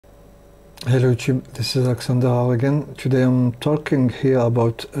Hello YouTube, this is Alexander again. Today I'm talking here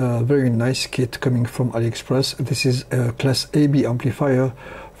about a very nice kit coming from AliExpress. This is a Class AB amplifier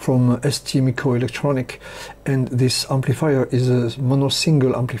from ST Microelectronic, and this amplifier is a mono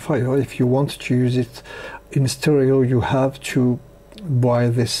single amplifier. If you want to use it in stereo, you have to buy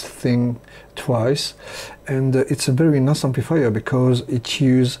this thing twice, and it's a very nice amplifier because it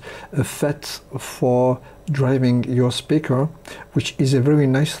uses a FET for driving your speaker, which is a very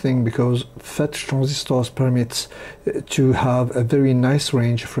nice thing because FET transistors permits to have a very nice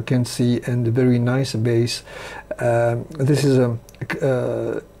range frequency and a very nice bass. This is a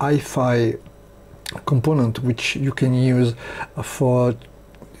hi-fi component which you can use for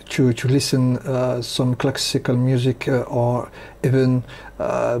to listen some classical music or even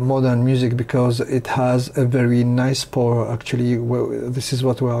modern music, because it has a very nice power. Actually, this is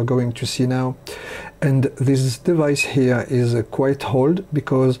what we are going to see now. And this device here is quite old,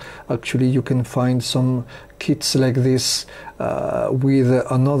 because actually you can find some kits like this with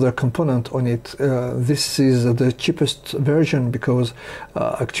another component on it. This is the cheapest version because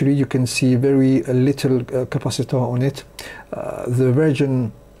actually you can see very little capacitor on it. The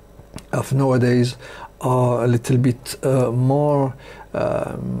version of nowadays are a little bit more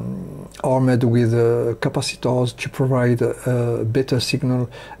armed with capacitors to provide a better signal.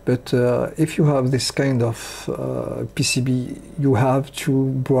 But if you have this kind of PCB, you have to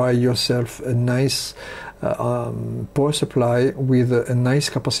buy yourself a nice power supply with a nice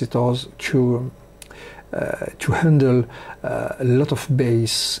capacitors to handle a lot of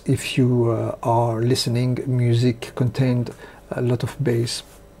bass if you are listening music contained a lot of bass.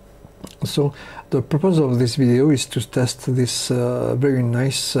 So the purpose of this video is to test this very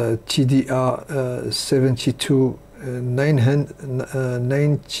nice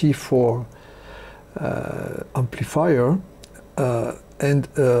TDA7294 amplifier, and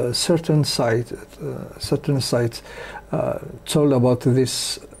certain sites told about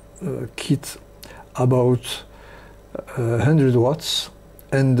this kit about 100 watts,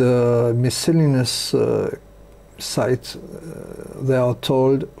 and miscellaneous site they are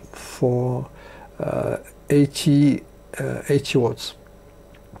told for 80 watts.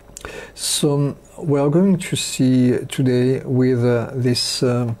 So we are going to see today with this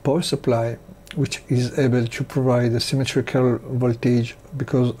power supply, which is able to provide a symmetrical voltage,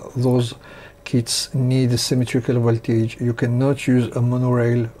 because those kits need a symmetrical voltage. You cannot use a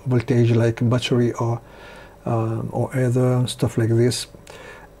monorail voltage like battery or other stuff like this.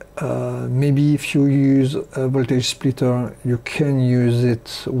 Maybe if you use a voltage splitter, you can use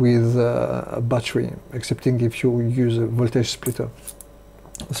it with a battery, excepting if you use a voltage splitter.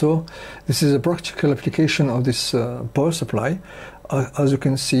 So this is a practical application of this power supply. As you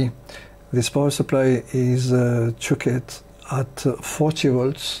can see, this power supply is chucked at 40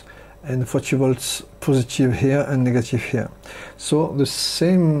 volts, and 40 volts positive here and negative here. So the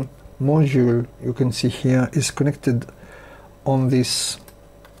same module you can see here is connected on this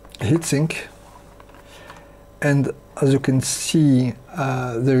heatsink, and as you can see,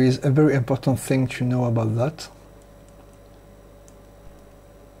 there is a very important thing to know about that.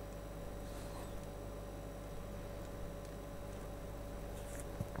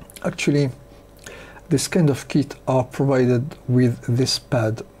 Actually, this kind of kit are provided with this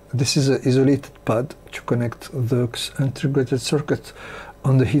pad. This is an isolated pad to connect the integrated circuit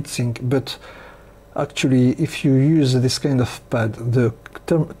on the heatsink, but actually, if you use this kind of pad, the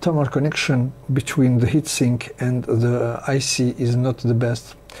thermal connection between the heatsink and the IC is not the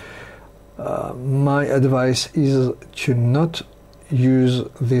best. My advice is to not use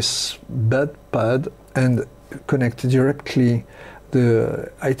this bad pad and connect directly the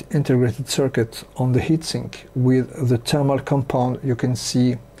integrated circuit on the heatsink with the thermal compound you can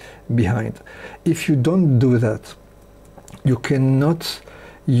see behind. If you don't do that, you cannot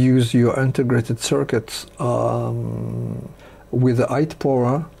use your integrated circuit with the high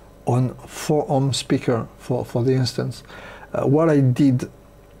power on 4 ohm speaker for the instance. What I did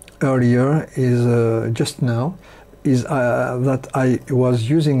earlier is just now is that I was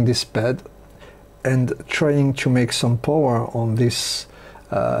using this pad and trying to make some power on this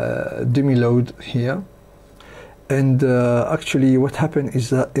dummy load here, and actually what happened is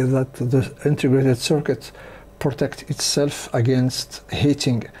that the integrated circuit protect itself against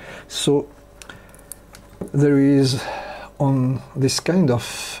heating. So there is on this kind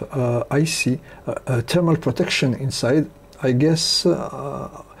of IC thermal protection inside. I guess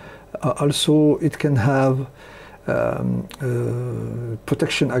also it can have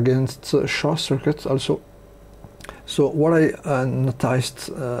protection against short circuits also. So what I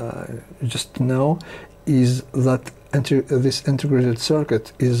noticed just now is that this integrated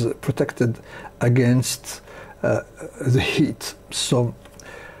circuit is protected against the heat. So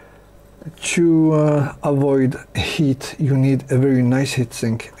to avoid heat, you need a very nice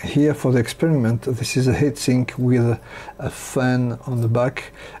heatsink. Here for the experiment, this is a heatsink with a fan on the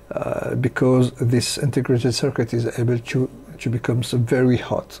back, because this integrated circuit is able to become very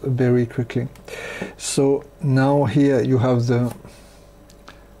hot very quickly. So now here you have the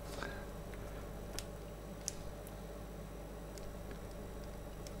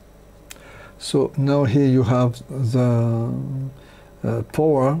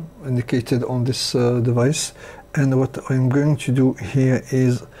power indicated on this device, and what I'm going to do here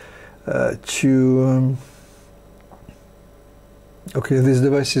is okay, this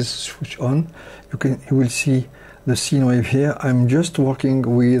device is switched on. You will see the sine wave here. I'm just working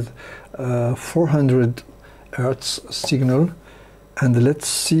with 400 Hertz signal, and let's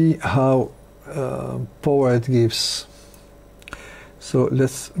see how power it gives. So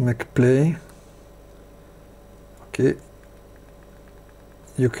let's make play. Okay,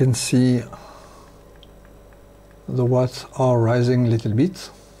 you can see the watts are rising a little bit.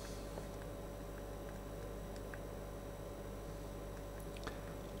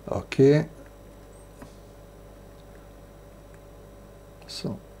 Okay,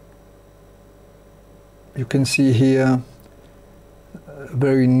 so you can see here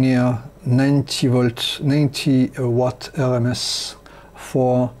very near 90 watt RMS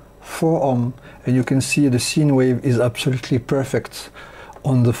for 4 ohm, and you can see the sine wave is absolutely perfect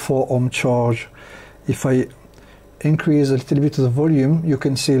on the 4 ohm charge. If I increase a little bit the volume, you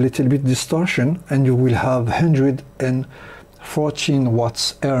can see a little bit distortion, and you will have 114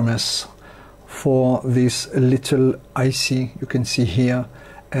 watts RMS for this little IC you can see here.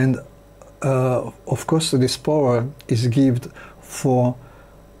 And of course this power is given for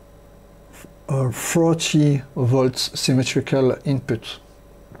 40 volts symmetrical input.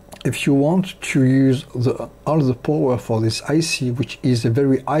 If you want to use all the power for this IC, which is a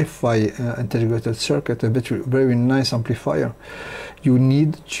very hi-fi integrated circuit, a very nice amplifier, you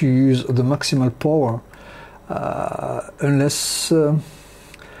need to use the maximal power, unless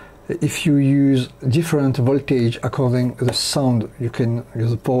if you use different voltage according to the sound, you can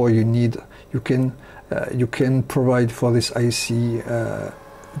use the power you need. You can provide for this IC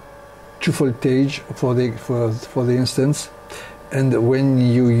 2 voltage for the instance, and when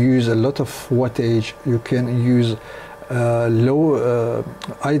you use a lot of wattage, you can use high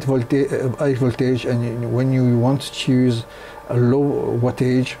voltage, and when you want to use a low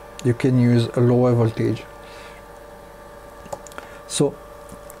wattage, you can use a lower voltage. So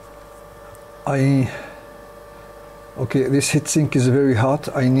okay, this heatsink is very hot.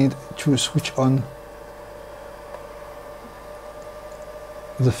 I need to switch on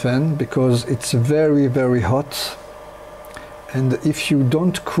the fan because it's very, very hot. And if you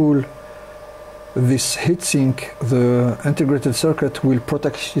don't cool this heatsink, the integrated circuit will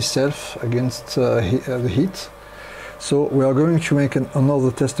protect itself against the heat. So we are going to make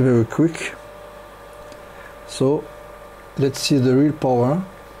another test very quick. So let's see the real power.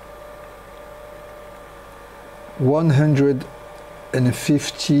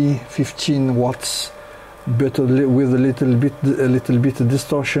 115 watts, but with a little bit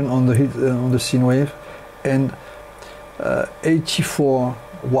distortion on the heat, on the sine wave, and 84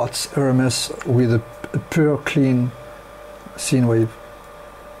 watts RMS with a pure clean sine wave.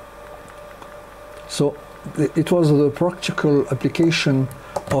 So it was the practical application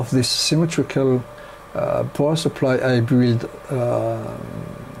of this symmetrical power supply I built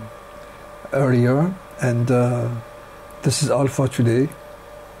earlier, and this is all for today.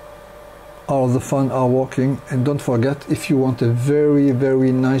 All the fun are working, and don't forget, if you want a very,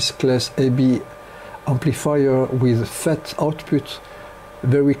 very nice class AB amplifier with fat output,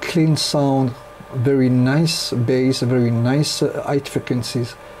 very clean sound, very nice bass, very nice high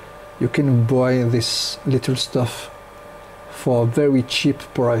frequencies, you can buy this little stuff for a very cheap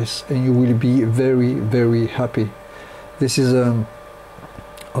price, and you will be very, very happy. This is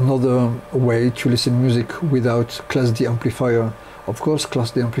another way to listen music without Class D amplifier. Of course,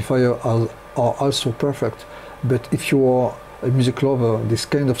 Class D amplifier are also perfect, but if you are a music lover, this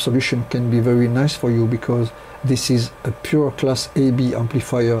kind of solution can be very nice for you, because this is a pure Class AB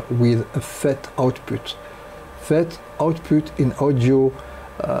amplifier with a fat output. Fat output in audio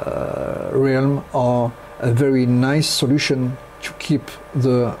realm are a very nice solution to keep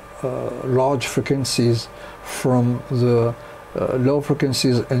the large frequencies from the low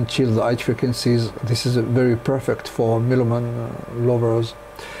frequencies until the high frequencies. This is very perfect for meloman lovers.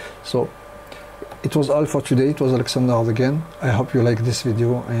 So it was all for today. It was Alexander again. I hope you like this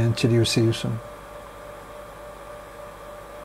video, and until you see you soon.